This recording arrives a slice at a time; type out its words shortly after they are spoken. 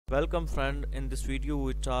Welcome friend, in this video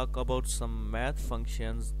we talk about some math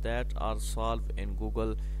functions that are solved in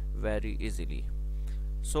Google very easily.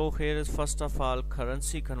 So here is first of all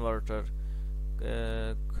currency converter.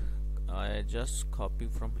 uh, I just copy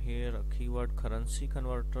from here a keyword currency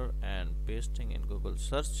converter and pasting in Google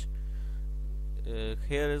search.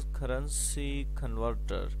 Here is currency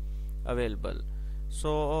converter available,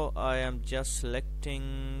 so I am just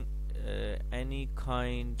selecting any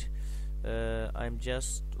kind. I'm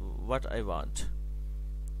just what I want.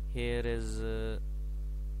 Here is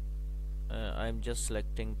I'm just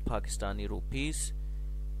selecting Pakistani rupees,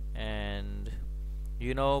 and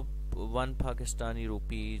one Pakistani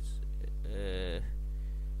rupees,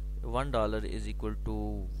 $1 is equal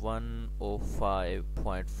to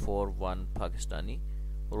 105.41 Pakistani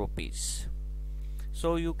rupees.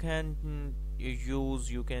 So you can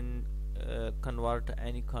convert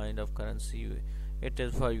any kind of currency. It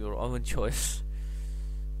is for your own choice.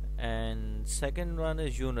 And second one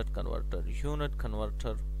is unit converter. Unit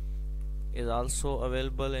converter is also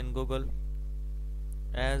available in Google.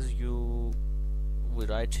 As we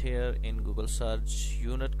write here in Google search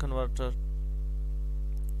unit converter.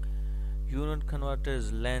 Unit converter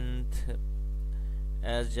is length,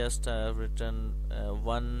 as just I have written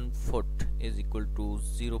 1 foot is equal to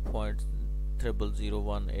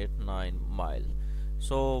 0.000189 mile.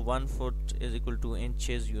 So 1 foot is equal to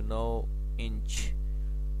inches, inch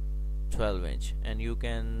 12 inch, and you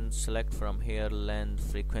can select from here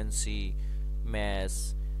length, frequency,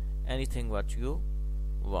 mass, anything what you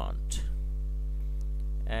want.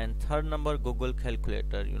 And third number, Google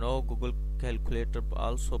calculator. Google calculator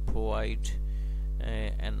also provide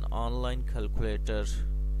an online calculator.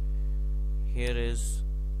 Here is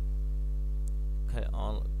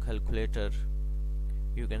calculator.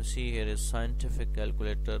 You can see here is scientific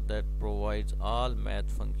calculator that provides all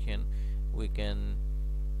math function. We can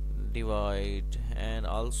divide, and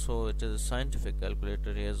also it is a scientific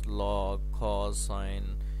calculator. Here is log, cos,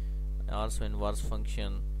 sine, also inverse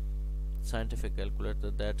function. Scientific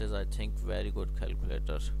calculator, that is I think very good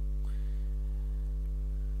calculator.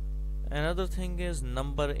 Another thing is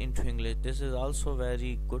number into English. This is also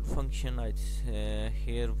very good function.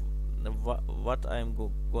 Here what I am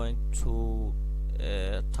going to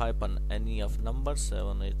type on any of numbers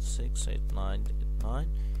 7868989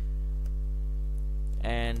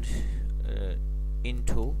 and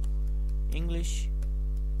into English,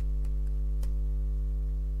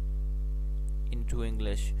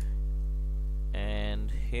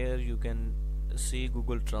 and here you can see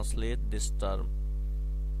Google translate this term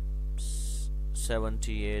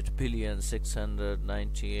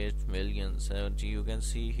 78,698,070,000. You can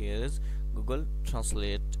see here is Google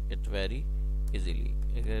translate it very easily.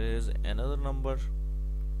 Here is another number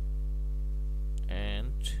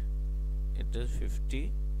and it is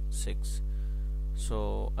 56.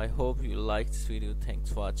 So I hope you liked this video. Thanks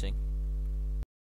for watching.